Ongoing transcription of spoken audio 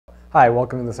Hi,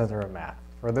 welcome to the Center of Math.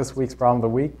 For this week's problem of the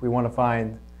week, we want to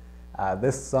find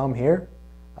this sum here,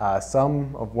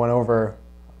 sum of 1 over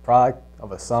product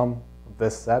of a sum of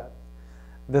this set.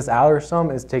 This outer sum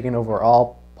is taking over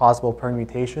all possible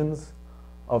permutations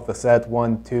of the set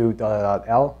 1, 2,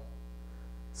 L.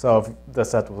 So if the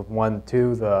set was 1,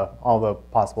 2, all the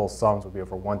possible sums would be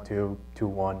over 1, 2, 2,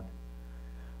 1.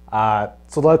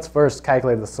 So let's first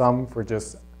calculate the sum for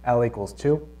just L equals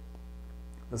 2.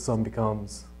 The sum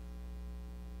becomes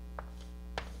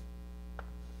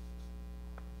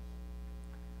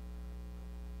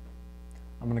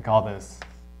I'm going to call this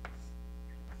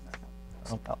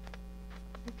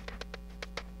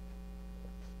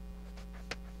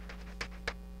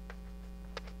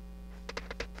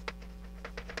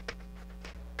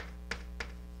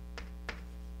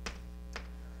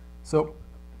So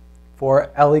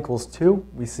for L equals 2,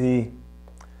 we see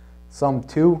sum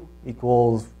 2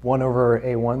 equals 1 over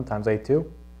A1 times A2.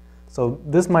 So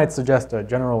this might suggest a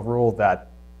general rule that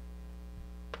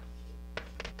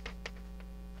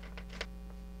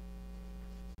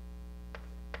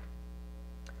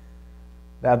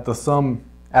the sum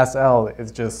SL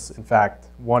is just, in fact,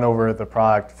 1 over the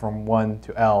product from 1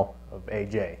 to L of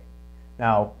AJ.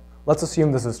 Now, let's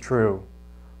assume this is true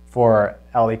for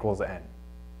L equals N.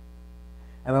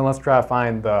 And then let's try to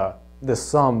find this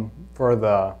sum for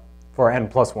N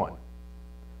plus 1.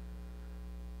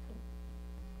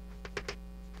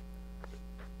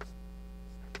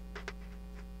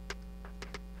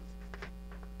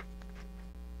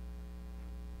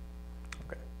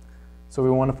 So we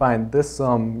want to find this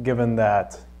sum given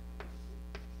that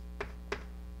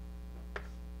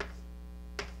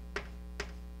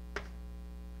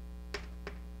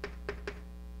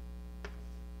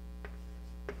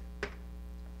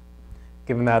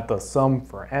the sum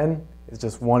for n is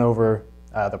just 1 over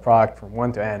the product from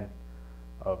 1 to n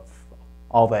of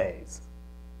all the a's.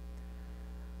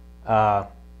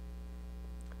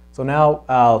 So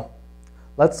now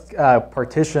let's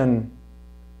partition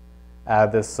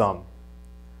this sum.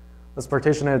 Let's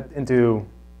partition it into,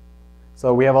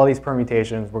 so we have all these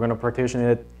permutations. We're going to partition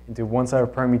it into one set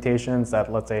of permutations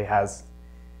that, let's say, has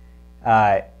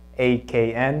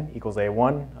AKN equals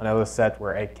A1, another set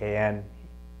where AKN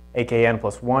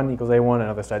plus 1 equals A1,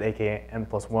 another set AKN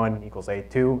plus 1 equals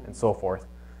A2, and so forth.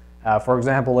 For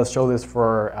example, let's show this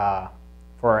for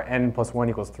n plus 1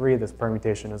 equals 3. This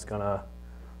permutation is going to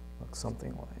look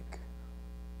something like.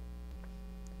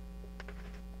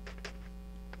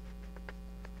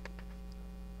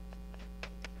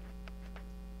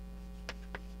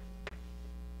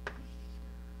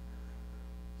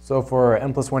 So for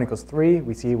n plus 1 equals 3,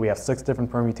 we see we have 6 different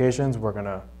permutations. We're going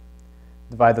to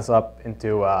divide this up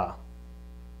into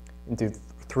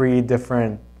 3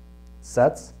 different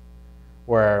sets,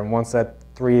 where in one set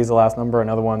 3 is the last number,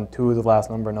 another one 2 is the last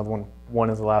number, another one 1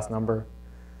 is the last number.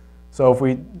 So if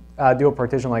we do a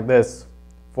partition like this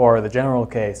for the general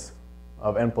case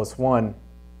of n plus 1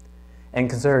 and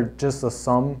consider just the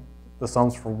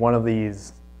sums for one of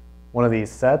these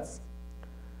sets,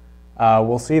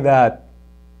 we'll see that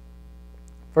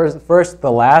First,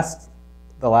 the last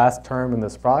term in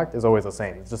this product is always the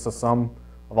same. It's just the sum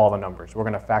of all the numbers. We're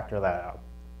going to factor that out.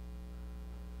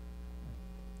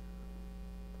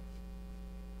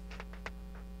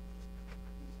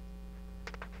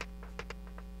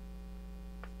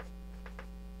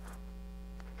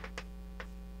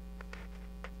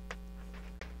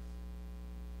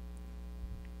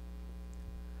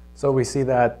 So we see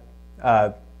that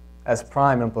S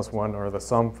prime n plus 1, or the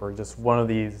sum for just one of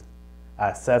these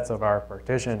sets of our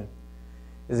partition,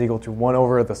 is equal to 1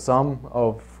 over the sum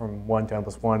from 1 to n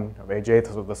plus 1 of AJ,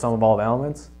 so the sum of all the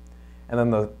elements, and then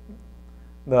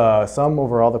the sum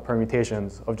over all the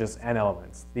permutations of just n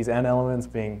elements. These n elements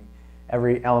being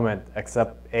every element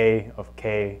except A of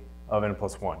k of n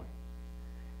plus 1.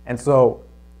 And so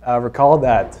recall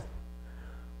that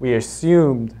we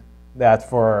assumed that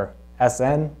for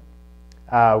Sn,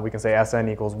 we can say Sn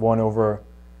equals 1 over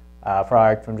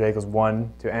product from j equals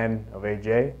 1 to n of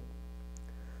aj.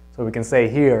 So we can say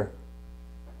here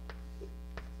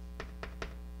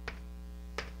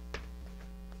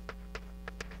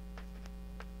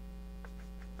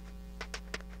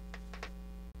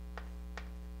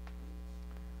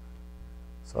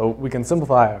so we can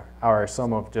simplify our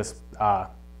sum of just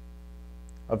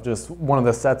one of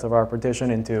the sets of our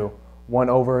partition into 1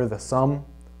 over the sum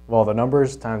of all the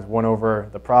numbers times 1 over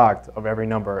the product of every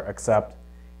number except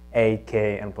A,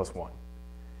 K, n plus 1.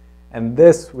 And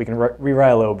this we can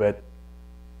rewrite a little bit.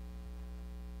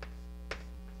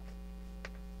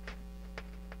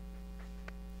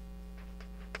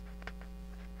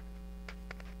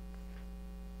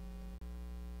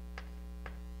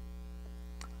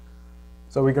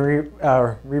 So we can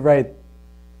rewrite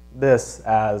this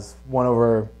as 1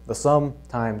 over the sum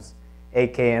times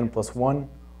akn plus 1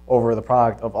 over the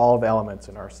product of all the elements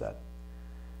in our set.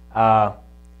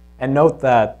 And note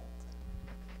that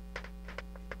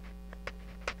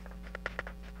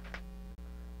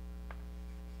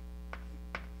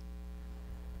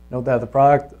the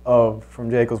product of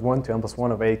from j equals 1 to n plus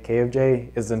 1 of ak of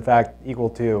j is in fact equal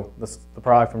to the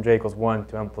product from j equals 1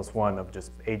 to n plus 1 of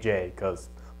just aj, because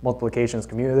multiplication is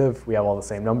commutative, we have all the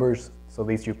same numbers, so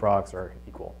these two products are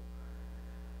equal.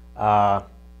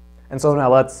 And so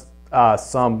now let's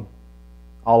sum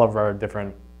all of our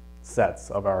different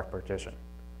sets of our partition.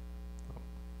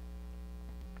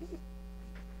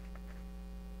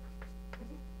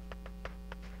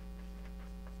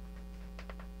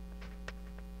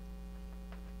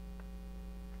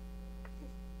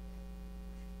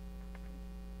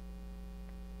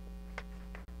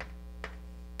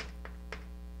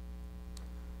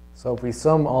 So if we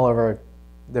sum all of our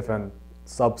different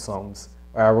subsums,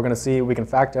 we're going to see we can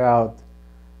factor out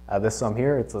this sum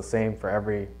here. It's the same for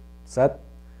every set.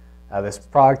 This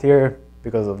product here,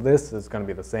 because of this, is going to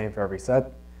be the same for every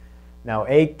set. Now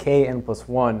akn plus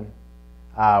 1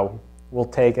 will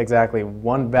take exactly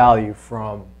one value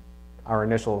from our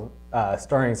initial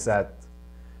starting set,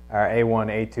 our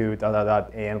a1,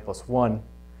 a2, an plus 1.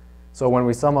 So when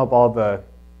we sum up all the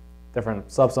different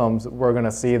subsums, we're going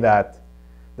to see that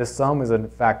this sum is in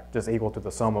fact just equal to the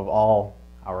sum of all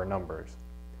our numbers.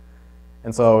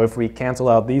 And so if we cancel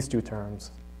out these two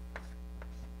terms,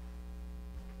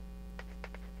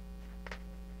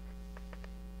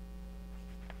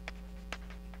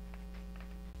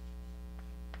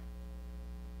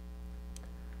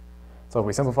 so if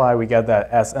we simplify, we get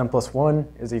that Sn plus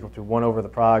 1 is equal to 1 over the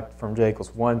product from j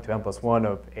equals 1 to n plus 1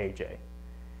 of aj.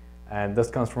 And this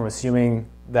comes from assuming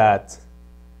that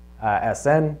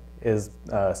Sn is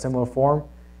a similar form.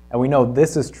 And we know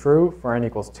this is true for n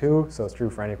equals 2, so it's true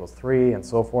for n equals 3, and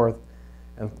so forth.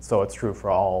 And so it's true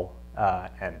for all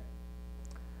n.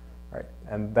 All right,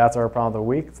 and that's our problem of the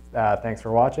week. Thanks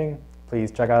for watching.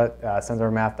 Please check out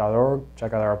centermath.org,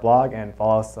 check out our blog, and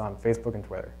follow us on Facebook and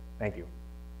Twitter. Thank you.